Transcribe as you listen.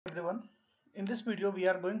Everyone, in this video we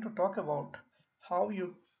are going to talk about how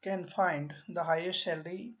you can find the highest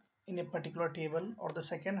salary in a particular table, or the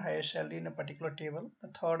second highest salary in a particular table, the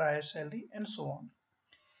third highest salary, and so on.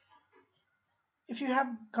 If you have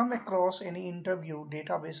come across any interview,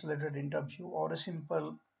 database related interview, or a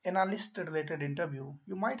simple analyst related interview,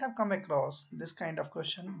 you might have come across this kind of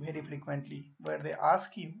question very frequently, where they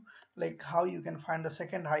ask you like how you can find the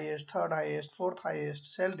second highest, third highest, fourth highest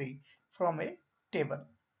salary from a table.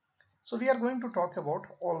 So we are going to talk about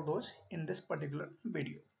all those in this particular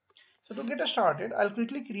video. So to get us started, I'll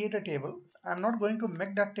quickly create a table. I'm not going to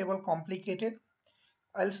make that table complicated.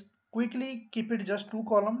 I'll quickly keep it just two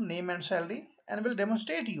column, name and salary, and will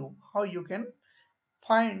demonstrate you how you can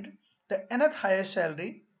find the nth highest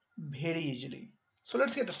salary very easily. So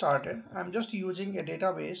let's get started. I'm just using a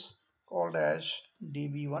database called as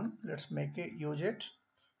db1. Let's make it use it.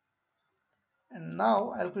 And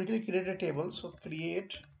now I'll quickly create a table. So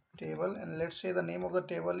create table, and let's say the name of the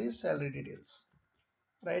table is salary details,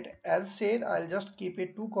 right? As said, I'll just keep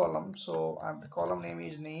it two columns. So the column name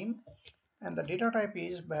is name and the data type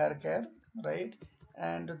is varchar, right?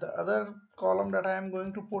 And the other column that I am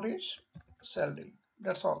going to put is salary.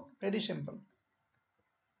 That's all, very simple.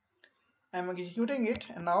 I'm executing it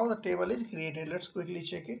and now the table is created. Let's quickly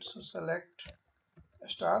check it. So select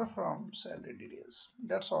star from salary details.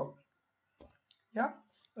 That's all. Yeah.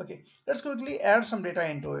 Okay, let's quickly add some data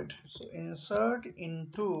into it. So insert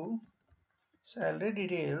into salary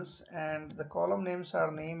details, and the column names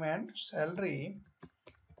are name and salary,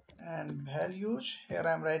 and values here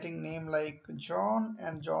I'm writing name like John,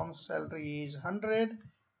 and John's salary is 100,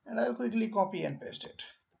 and I'll quickly copy and paste it.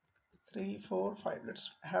 3 4 5,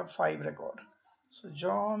 let's have 5 record. So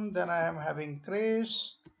John, then I am having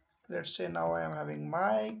Chris, let's say now I am having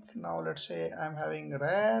Mike, now let's say I'm having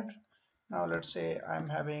Rad, now let's say I'm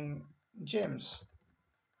having James,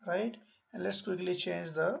 right? And let's quickly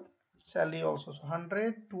change the salary also. So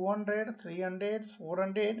 100, 200, 300,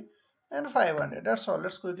 400 and 500. That's all.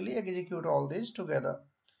 Let's quickly execute all these together.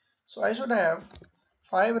 So I should have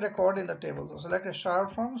 5 record in the table. So select a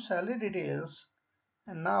start from salary details,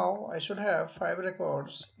 and now I should have 5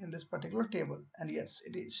 records in this particular table, and yes,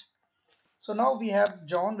 it is. So now we have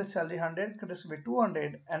John with salary 100, Chris with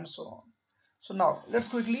 200, and so on. So now let's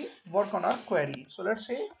quickly work on our query. So let's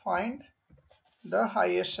say find the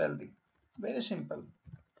highest salary. Very simple.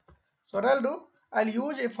 So what I'll do, I'll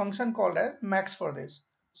use a function called as max for this.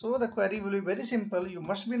 So the query will be very simple. You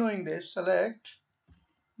must be knowing this. Select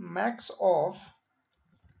max of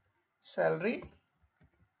salary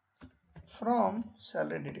from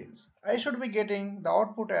salary details. I should be getting the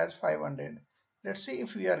output as 500. Let's see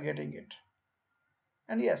if we are getting it.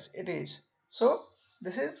 And yes, it is. So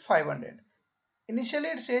this is 500. Initially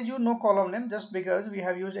it says you no column name, just because we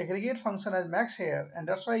have used aggregate function as max here, and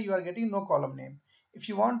that's why you are getting no column name. If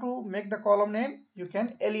you want to make the column name, you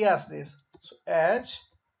can alias this. So as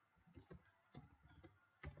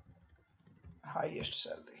highest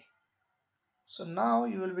salary. So now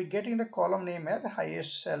you will be getting the column name as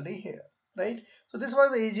highest salary here, right? So this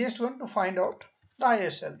was the easiest one to find out the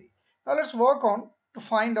highest salary. Now let's work on to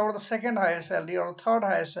find out the second highest salary or third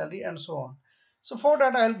highest salary and so on. So for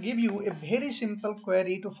that, I'll give you a very simple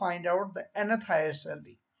query to find out the nth highest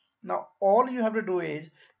salary. Now all you have to do is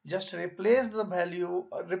just replace the value,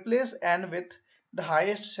 replace n with the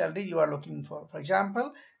highest salary you are looking for. For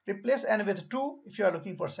example, replace n with 2 if you are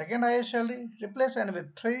looking for second highest salary, replace n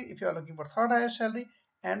with 3 if you are looking for third highest salary,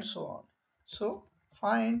 and so on. So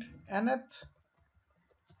find nth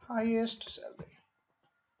highest salary.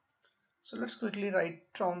 So let's quickly write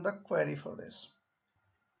down the query for this.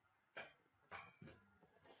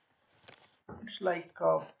 It's like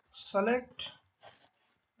select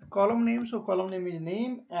column name. So column name is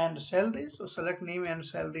name and salary. So select name and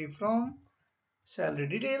salary from salary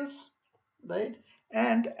details, right?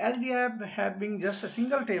 And as we have having just a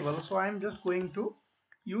single table, so I'm just going to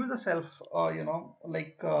use the self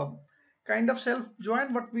kind of self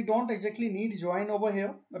join, but we don't exactly need join over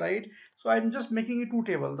here, right? So I'm just making it two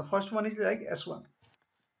table. The first one is like s1,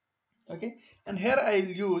 okay, and here I'll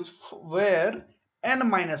use where n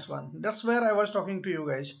minus 1. That's where I was talking to you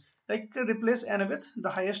guys, like replace n with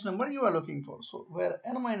the highest number you are looking for. So where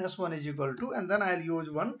n minus 1 is equal to, and then I'll use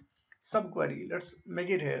one subquery. Let's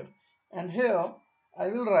make it here, and here I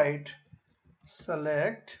will write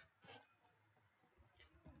select.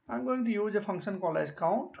 I'm going to use a function called as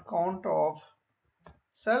count of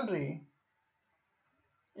salary,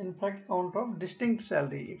 in fact count of distinct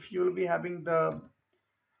salary. If you will be having the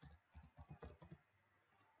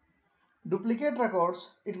duplicate records,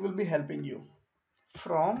 it will be helping you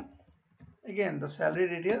from again the salary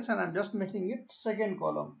details, and I'm just making it second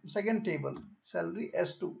column, second table, salary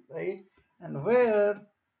S2, right? And where,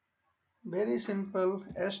 very simple,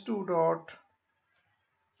 S2 dot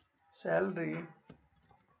salary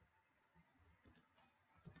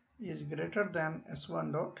is greater than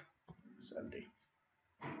S1 dot salary,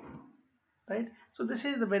 right? So this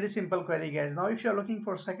is the very simple query, guys. Now if you are looking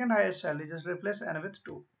for second highest salary, just replace n with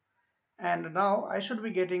 2, and now I should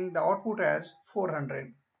be getting the output as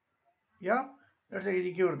 400. Yeah, let's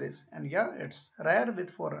execute this, and yeah, it's rare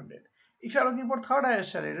with 400. If you are looking for third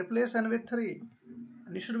highest salary, replace n with 3,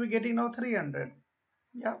 and you should be getting now 300.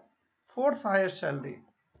 Yeah, fourth highest salary,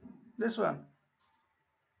 this one,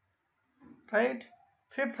 right?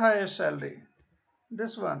 Fifth highest salary,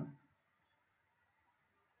 this one.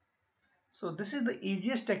 So this is the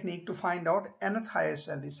easiest technique to find out nth highest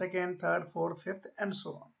salary, second, third, fourth, fifth, and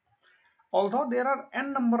so on. Although there are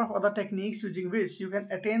n number of other techniques using which you can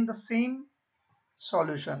attain the same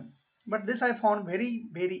solution, but this I found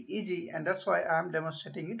very easy, and that's why I am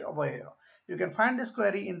demonstrating it over here. You can find this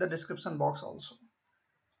query in the description box also.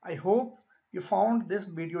 I hope you found this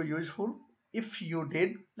video useful. If you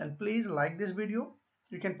did, then please like this video.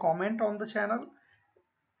 You can comment on the channel.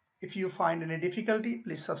 If you find any difficulty,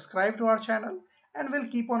 please subscribe to our channel, and we'll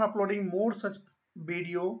keep on uploading more such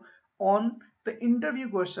video on the interview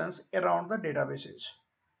questions around the databases.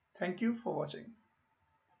 Thank you for watching.